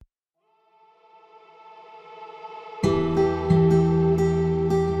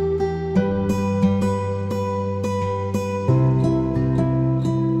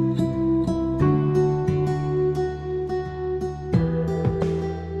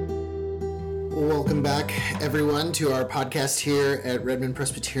Welcome back, everyone, to our podcast here at Redmond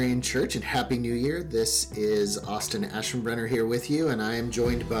Presbyterian Church, and Happy New Year. This is Austin Aschenbrenner here with you, and I am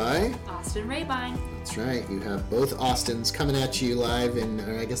joined by... Austin Rabine. That's right. You have both Austins coming at you live, and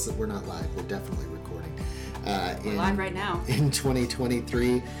I guess we're not live. We're definitely recording. We're live right now. In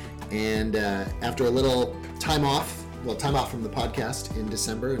 2023, and after a little time off from the podcast in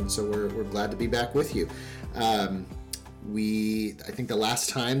December, and so we're glad to be back with you. I think the last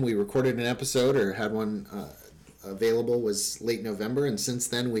time we recorded an episode or had one available was late November, and since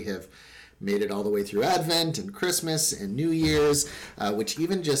then we have made it all the way through Advent and Christmas and New Year's, which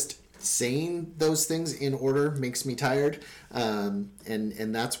even just saying those things in order makes me tired,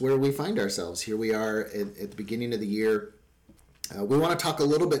 and that's where we find ourselves. Here we are at the beginning of the year. We want to talk a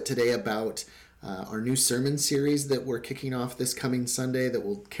little bit today about our new sermon series that we're kicking off this coming Sunday that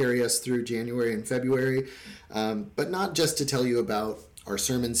will carry us through January and February, but not just to tell you about our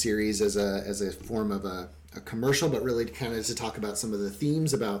sermon series as a form of a commercial, but really kind of to talk about some of the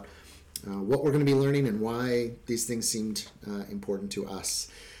themes about what we're going to be learning and why these things seemed important to us.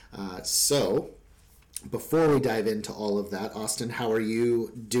 So before we dive into all of that, Austin, how are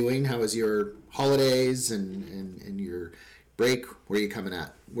you doing? How was your holidays and your break? Where are you coming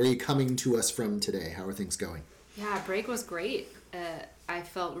at? Where are you coming to us from today? How are things going? Yeah, break was great. I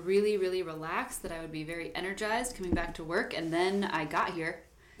felt really, really relaxed that I would be very energized coming back to work, and then I got here.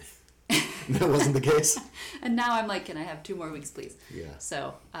 That wasn't the case? And now I'm like, can I have 2 more weeks, please? Yeah.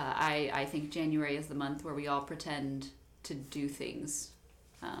 So I think January is the month where we all pretend to do things.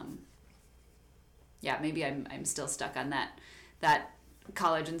 Maybe I'm still stuck on that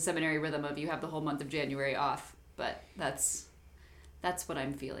college and seminary rhythm of you have the whole month of January off, but that's what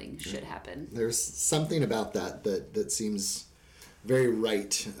I'm feeling should happen. There's something about that seems very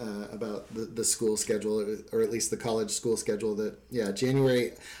right about the school schedule, or at least the college school schedule.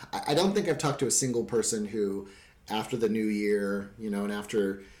 January, I don't think I've talked to a single person who, after the new year, and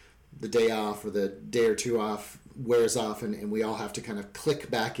after the day off or the day or two off wears off and we all have to kind of click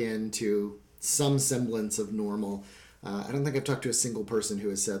back into some semblance of normal. I don't think I've talked to a single person who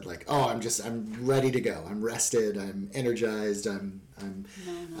has said like, "Oh, I'm ready to go. I'm rested. I'm energized. I'm."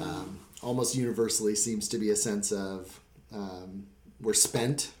 No. Almost universally seems to be a sense of we're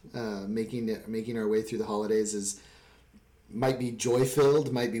spent. Making our way through the holidays might be joy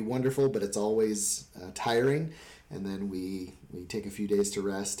filled, might be wonderful, but it's always tiring. And then we take a few days to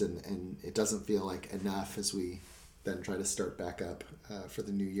rest, and it doesn't feel like enough as we then try to start back up for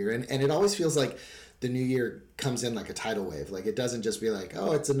the new year. And it always feels like the new year comes in like a tidal wave. Like it doesn't just be like,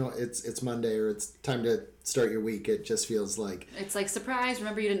 oh, it's Monday or it's time to start your week. It just feels like it's like, surprise,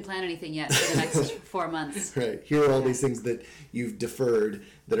 remember you didn't plan anything yet for the next 4 months. Right. Here are all these things that you've deferred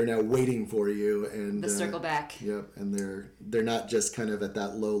that are now waiting for you, and the circle back. Yep. And they're not just kind of at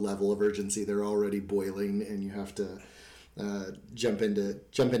that low level of urgency. They're already boiling, and you have to jump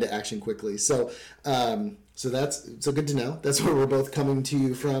into action quickly. So that's good to know. That's where we're both coming to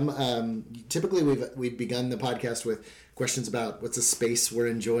you from. Typically, we've begun the podcast with questions about what's a space we're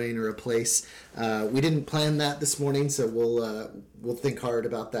enjoying or a place. We didn't plan that this morning, so we'll think hard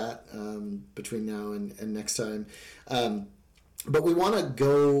about that between now and next time. But we want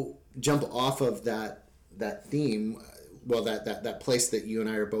to jump off of that theme. Well, that place that you and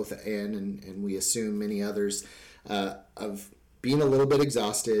I are both in, and we assume many others, of being a little bit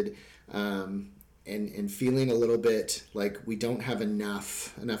exhausted. And feeling a little bit like we don't have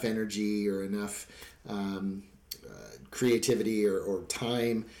enough energy or enough creativity or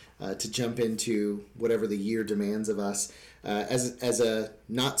time to jump into whatever the year demands of us. As a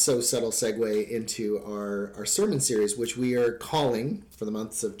not so subtle segue into our sermon series, which we are calling for the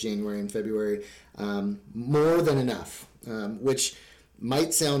months of January and February, More Than Enough, which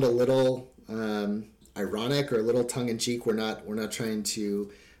might sound a little ironic or a little tongue-in-cheek. We're not trying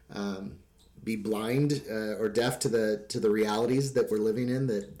to be blind or deaf to the realities that we're living in,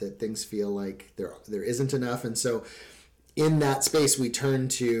 that things feel like there isn't enough. And so in that space, we turn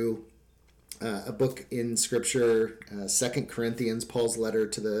to a book in Scripture, 2 Corinthians, Paul's letter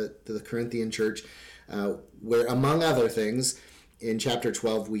to the Corinthian church, where, among other things, in chapter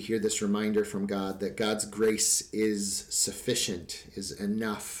 12, we hear this reminder from God that God's grace is sufficient, is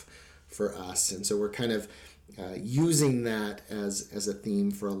enough for us. And so we're kind of using that as a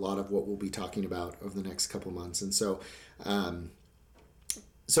theme for a lot of what we'll be talking about over the next couple months. And so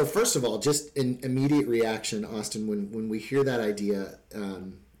first of all, just an immediate reaction, Austin, when we hear that idea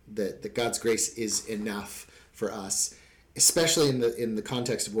that God's grace is enough for us, especially in the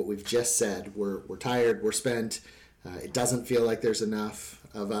context of what we've just said. We're tired, we're spent. It doesn't feel like there's enough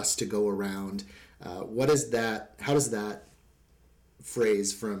of us to go around. How does that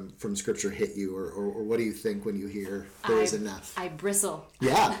phrase from Scripture hit you, or what do you think when you hear there is enough? I bristle.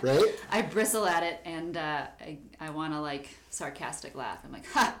 Yeah, right? I bristle at it, and I want to like sarcastic laugh. I'm like,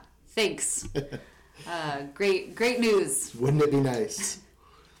 ha, thanks. Great news. Wouldn't it be nice?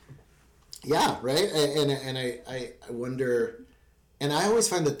 Yeah, right? And I wonder, and I always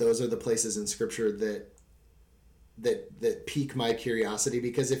find that those are the places in Scripture that pique my curiosity,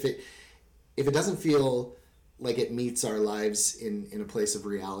 because if it doesn't feel like it meets our lives in a place of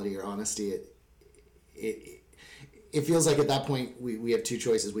reality or honesty, it feels like at that point we have two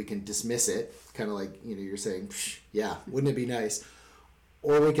choices. We can dismiss it, kind of like, you're saying, yeah, wouldn't it be nice?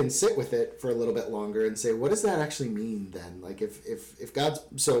 Or we can sit with it for a little bit longer and say, what does that actually mean then? Like if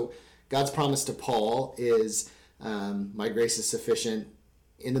God's promise to Paul is, my grace is sufficient,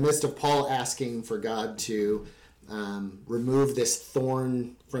 in the midst of Paul asking for God to remove this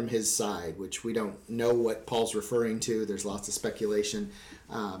thorn from his side, which we don't know what Paul's referring to. There's lots of speculation.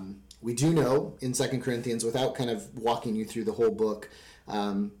 We do know in 2 Corinthians, without kind of walking you through the whole book,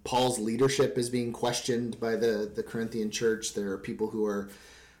 Paul's leadership is being questioned by the Corinthian church. There are people who are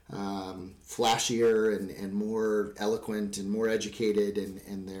flashier and more eloquent and more educated,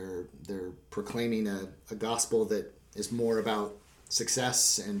 and they're proclaiming a gospel that is more about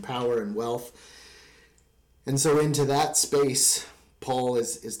success and power and wealth. And so into that space, Paul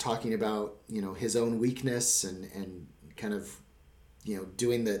is talking about, his own weakness and kind of,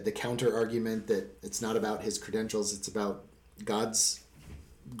 doing the counter argument that it's not about his credentials, it's about God's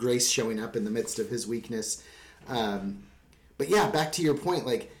grace showing up in the midst of his weakness. But yeah, back to your point,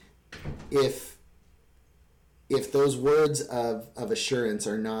 like if those words of assurance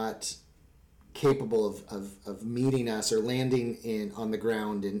are not capable of meeting us or landing on the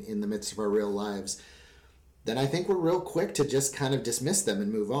ground in the midst of our real lives, then I think we're real quick to just kind of dismiss them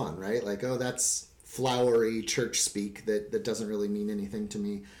and move on, right? Like, oh, that's flowery church speak that doesn't really mean anything to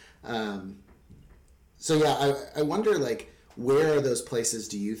me. So yeah, I wonder, like, where are those places,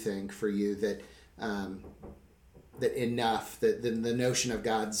 do you think, for you that that enough, that the notion of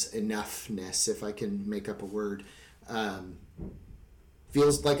God's enoughness, if I can make up a word,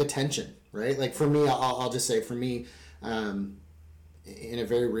 feels like a tension, right? Like for me, I'll just say, for me, in a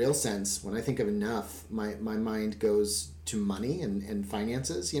very real sense, when I think of enough, my mind goes to money and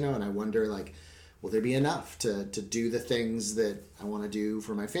finances, and I wonder, like, will there be enough to do the things that I want to do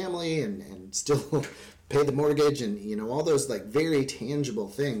for my family and still pay the mortgage and, all those, like, very tangible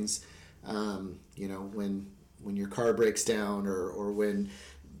things, when your car breaks down or when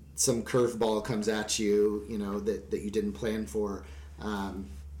some curveball comes at you, that you didn't plan for.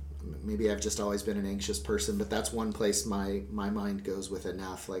 Maybe I've just always been an anxious person, but that's one place my mind goes with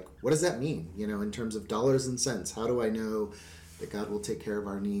enough. Like, what does that mean, in terms of dollars and cents? How do I know that God will take care of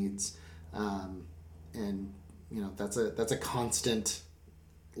our needs? And, that's a constant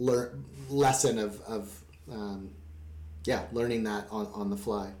lesson of learning that on the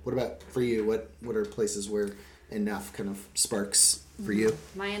fly. What about for you? What are places where enough kind of sparks for you?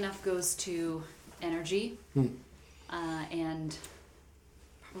 My enough goes to energy and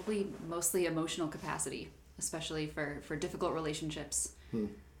probably mostly emotional capacity, especially for difficult relationships.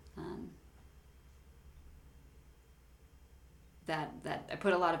 That I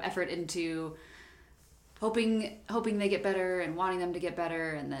put a lot of effort into hoping they get better and wanting them to get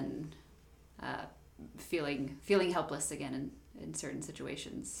better, and then feeling helpless again in certain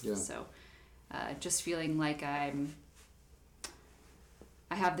situations. Yeah. So just feeling like I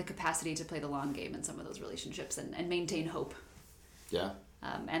have the capacity to play the long game in some of those relationships and maintain hope. Yeah.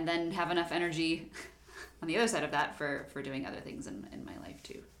 And then have enough energy on the other side of that for doing other things in my life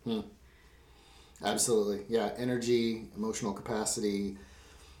too. Absolutely. Yeah. Energy, emotional capacity.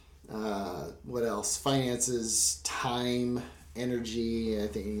 What else? Finances, time, energy. I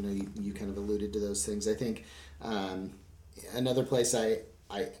think, you kind of alluded to those things. I think another place I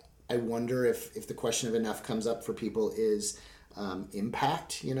wonder if the question of enough comes up for people is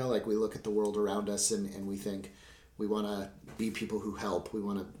impact. Like we look at the world around us and we think, we want to be people who help. We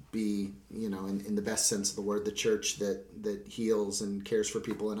want to be, in the best sense of the word, the church that heals and cares for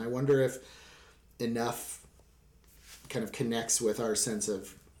people. And I wonder if enough kind of connects with our sense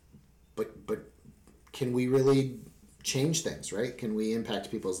of, but can we really change things, right? Can we impact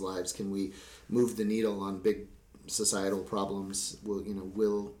people's lives? Can we move the needle on big societal problems?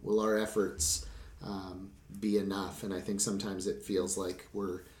 Will our efforts be enough? And I think sometimes it feels like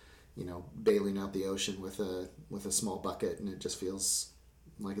we're bailing out the ocean with a small bucket, and it just feels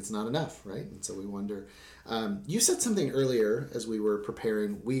like it's not enough, right? And so we wonder. You said something earlier as we were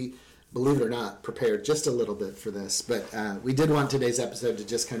preparing. We, believe it or not, prepared just a little bit for this, but we did want today's episode to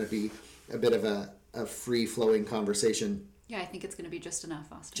just kind of be a bit of a free-flowing conversation. Yeah, I think it's going to be just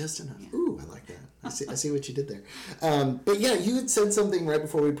enough, Austin. Just enough. Yeah. Ooh, I like that. I see what you did there. But yeah, you had said something right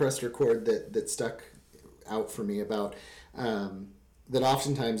before we pressed record that stuck out for me about that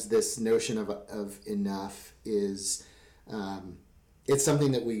oftentimes this notion of enough is it's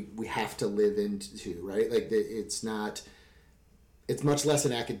something that we have to live into, right? Like it's much less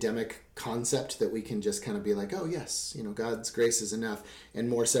an academic concept that we can just kind of be like, oh yes, God's grace is enough, and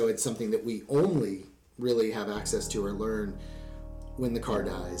more so it's something that we only really have access to or learn when the car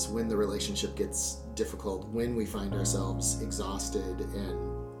dies, when the relationship gets difficult, when we find ourselves exhausted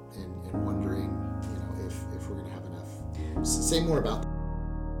and wondering, if we're going to have enough. Say more about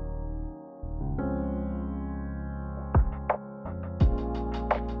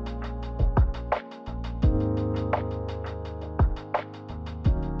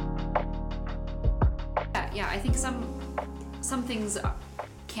that. Yeah, I think some things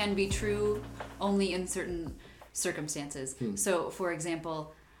can be true only in certain circumstances. So, for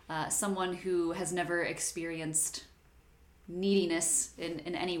example, someone who has never experienced neediness in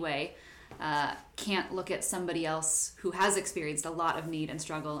any way can't look at somebody else who has experienced a lot of need and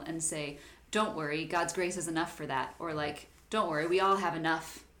struggle and say, don't worry, God's grace is enough for that. Or like, don't worry, we all have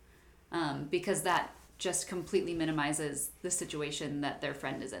enough. Because that just completely minimizes the situation that their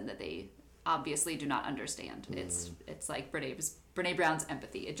friend is in that they obviously do not understand. It's like Brene Brown's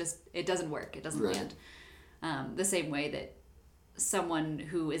empathy. It doesn't work. It doesn't land. The same way that someone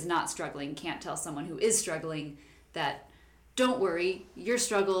who is not struggling can't tell someone who is struggling that, don't worry, your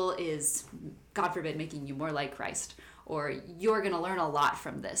struggle is, God forbid, making you more like Christ, or you're going to learn a lot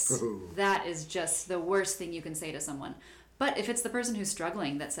from this. Ooh. That is just the worst thing you can say to someone. But if it's the person who's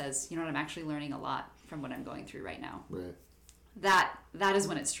struggling that says, you know what, I'm actually learning a lot from what I'm going through right now. Right. That is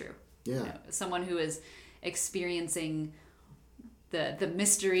when it's true. Yeah. Someone who is experiencing the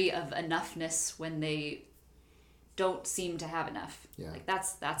mystery of enoughness when they don't seem to have enough. Yeah. Like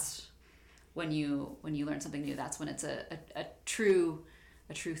that's when you learn something new. That's when it's a true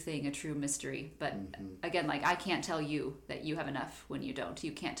thing, a true mystery. But again, like I can't tell you that you have enough when you don't.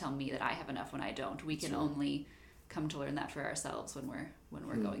 You can't tell me that I have enough when I don't. We can only come to learn that for ourselves when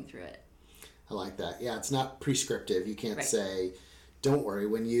we're going through it. I like that. Yeah, it's not prescriptive. You can't say, don't worry,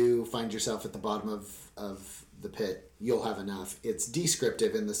 when you find yourself at the bottom of the pit, you'll have enough. It's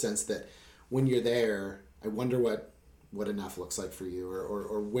descriptive in the sense that when you're there, I wonder what enough looks like for you,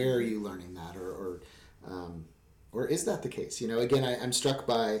 or where are you learning that, or is that the case? Again, I'm struck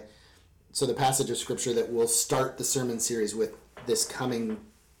by the passage of scripture that we'll start the sermon series with this coming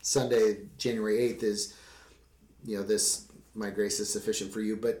Sunday, January 8th, is this, my grace is sufficient for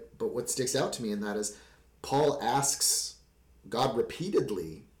you. But what sticks out to me in that is Paul asks God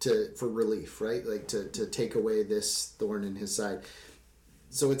repeatedly for relief, right? Like to take away this thorn in his side.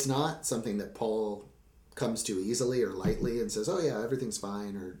 So it's not something that Paul comes to easily or lightly and says, oh yeah, everything's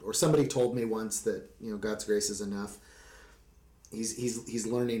fine, or somebody told me once that God's grace is enough. He's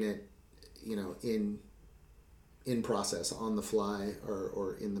learning it in process, on the fly,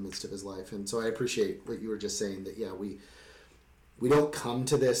 or in the midst of his life. And so I appreciate what you were just saying, that we don't come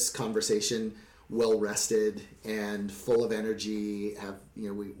to this conversation well rested and full of energy.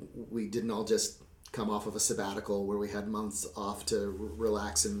 We didn't all just come off of a sabbatical where we had months off to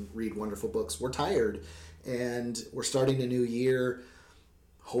relax and read wonderful books. We're tired, and we're starting a new year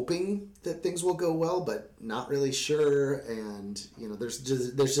hoping that things will go well, but not really sure. And there's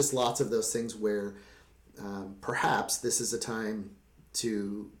just lots of those things where perhaps this is a time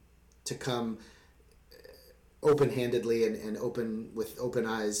to come open-handedly and with open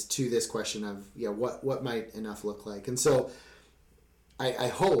eyes to this question of what might enough look like. And so I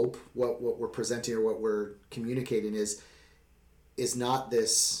hope what we're presenting or what we're communicating is not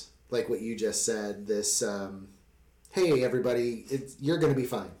this, like what you just said, this hey everybody, you're going to be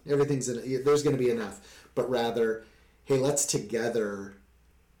fine, there's going to be enough, but rather, hey, let's together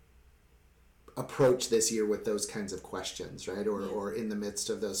approach this year with those kinds of questions, right? Or in the midst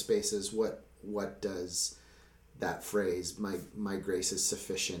of those spaces, what does that phrase, my grace is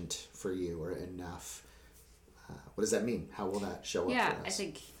sufficient for you, or enough, what does that mean? How will that show up for us? Yeah, I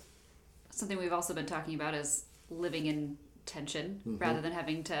think something we've also been talking about is living in tension, rather than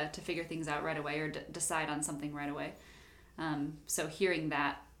having to figure things out right away or decide on something right away. So hearing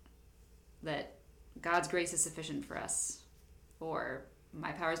that God's grace is sufficient for us, or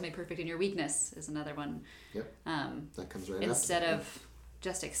my power is made perfect in your weakness is another one. Yep. That comes right instead after. of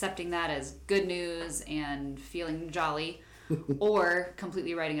just accepting that as good news and feeling jolly, or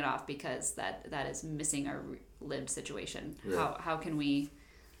completely writing it off because that is missing our lived situation. Right. How can we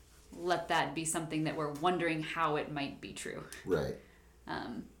let that be something that we're wondering how it might be true? Right.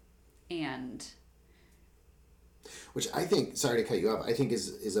 And Which I think, sorry to cut you off, I think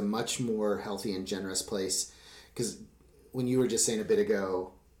is a much more healthy and generous place. Because when you were just saying a bit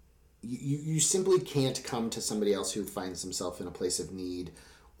ago, you simply can't come to somebody else who finds himself in a place of need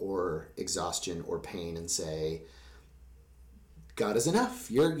or exhaustion or pain and say, God is enough.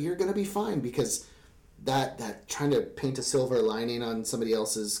 You're going to be fine, because that trying to paint a silver lining on somebody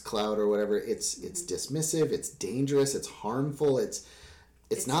else's cloud or whatever, it's dismissive, it's dangerous, it's harmful, it's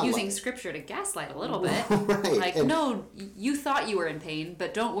not using scripture to gaslight a little bit. Right. Like, no, you thought you were in pain,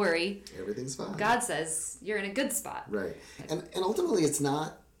 but don't worry. Everything's fine. God says you're in a good spot. Right. And ultimately it's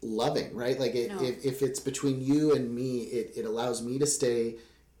not loving, right? Like if it's between you and me, it allows me to stay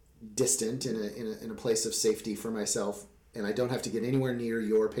distant in a place of safety for myself, and I don't have to get anywhere near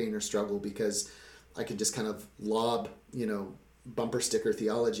your pain or struggle, because I can just kind of lob, bumper sticker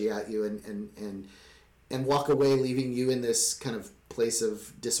theology at you and walk away, leaving you in this kind of place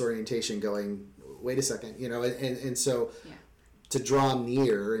of disorientation going, wait a second, and so to draw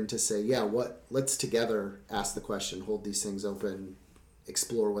near and to say, let's together ask the question, hold these things open,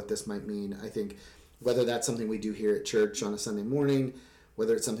 explore what this might mean. I think whether that's something we do here at church on a Sunday morning,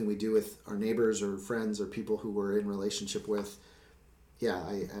 whether it's something we do with our neighbors or friends or people who we're in relationship with,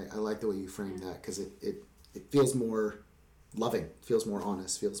 I like the way you frame that, because it feels more loving, feels more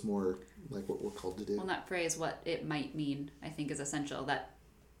honest, feels more like what we're called to do. Well, that phrase, what it might mean, I think is essential.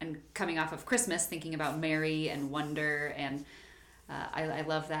 And coming off of Christmas, thinking about Mary and wonder, and I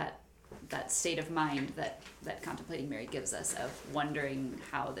love that state of mind that Contemplating Mary gives us, of wondering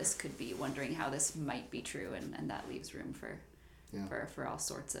how this could be, wondering how this might be true, and that leaves room for all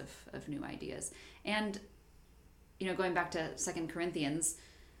sorts of new ideas. And going back to 2 Corinthians,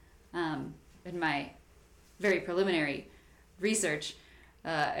 in my very preliminary research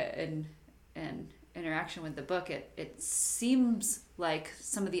and interaction with the book, it seems like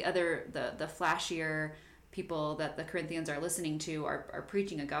some of the other the flashier people that the Corinthians are listening to are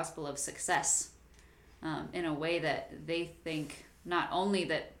preaching a gospel of success, in a way that they think not only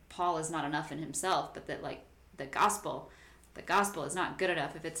that Paul is not enough in himself, but that like the gospel is not good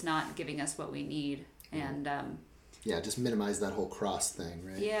enough if it's not giving us what we need. And just minimize that whole cross thing,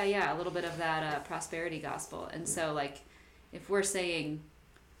 right? A little bit of that prosperity gospel. And so like if we're saying,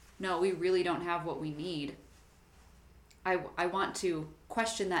 no, we really don't have what we need, I want to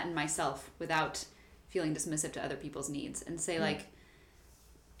question that in myself without feeling dismissive to other people's needs, and say like,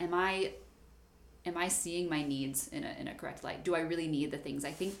 am I seeing my needs in a correct light? Do I really need the things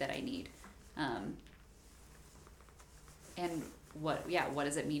I think that I need? And what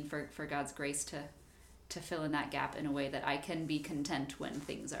does it mean for God's grace to fill in that gap in a way that I can be content when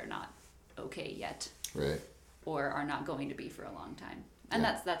things are not okay yet, right, or are not going to be for a long time? And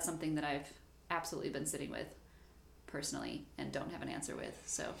that's something that I've absolutely been sitting with personally and don't have an answer with.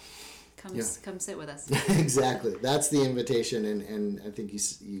 So come sit with us. Exactly, that's the invitation, and I think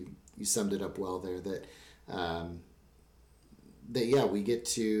you summed it up well there. That we get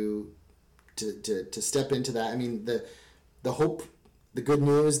to step into that. I mean, the hope, the good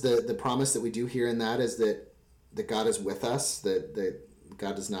news, the promise that we do hear in that is that God is with us, that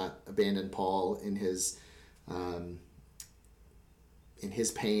God does not abandon Paul in his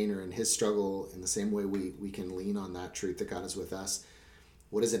pain or in his struggle, in the same way we can lean on that truth that God is with us.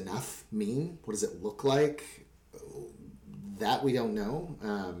 What does enough mean? What does it look like? That we don't know,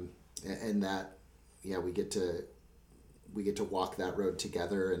 and that we get to walk that road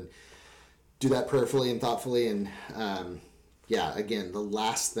together and do that prayerfully and thoughtfully. And again, the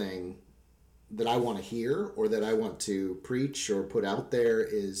last thing that I want to hear or that I want to preach or put out there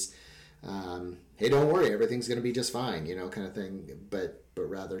is, hey, don't worry, everything's going to be just fine, kind of thing. But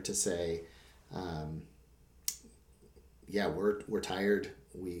rather to say, we're tired.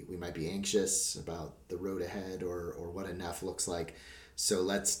 We might be anxious about the road ahead or what enough looks like. So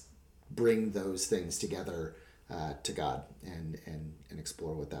let's bring those things together to God and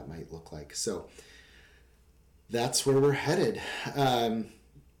explore what that might look like. So that's where we're headed.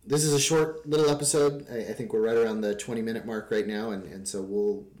 This is a short little episode. I think we're right around the 20-minute mark right now, and so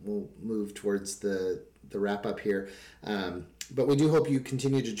we'll move towards the wrap up here. But we do hope you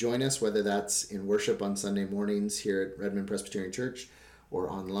continue to join us, whether that's in worship on Sunday mornings here at Redmond Presbyterian Church or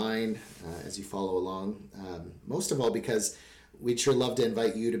online as you follow along. Most of all, because we'd sure love to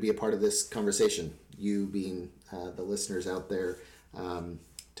invite you to be a part of this conversation, you being the listeners out there,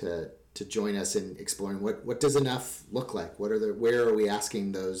 to join us in exploring what does enough look like? Where are we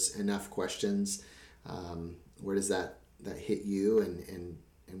asking those enough questions? Where does that hit you?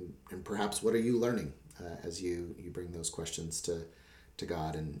 And perhaps what are you learning as you bring those questions to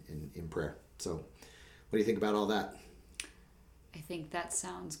God and in prayer? So what do you think about all that? I think that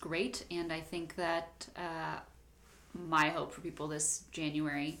sounds great, and I think that my hope for people this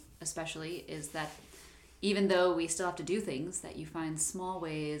January especially is that even though we still have to do things, that you find small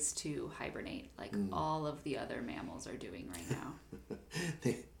ways to hibernate, like all of the other mammals are doing right now.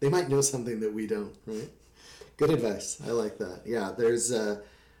 They might know something that we don't, right? Good advice. I like that. Yeah,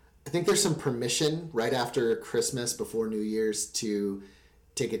 I think there's some permission right after Christmas, before New Year's, to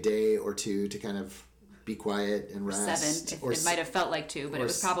take a day or two to kind of be quiet and rest. 7. It might have felt like 2, but it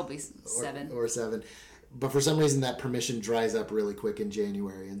was probably 7. Or 7. But for some reason, that permission dries up really quick in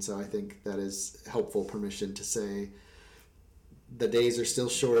January. And so I think that is helpful permission to say the days are still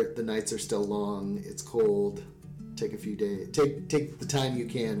short, the nights are still long, it's cold. Take a few days. Take the time you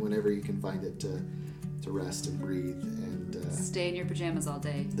can, whenever you can find it, to rest and breathe. And stay in your pajamas all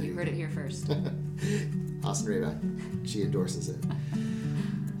day. You heard it here first. Austin Rayback. She endorses it.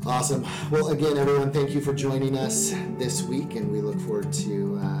 Awesome. Well, again, everyone, thank you for joining us this week, and we look forward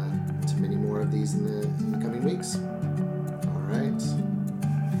to many more of these in the coming weeks.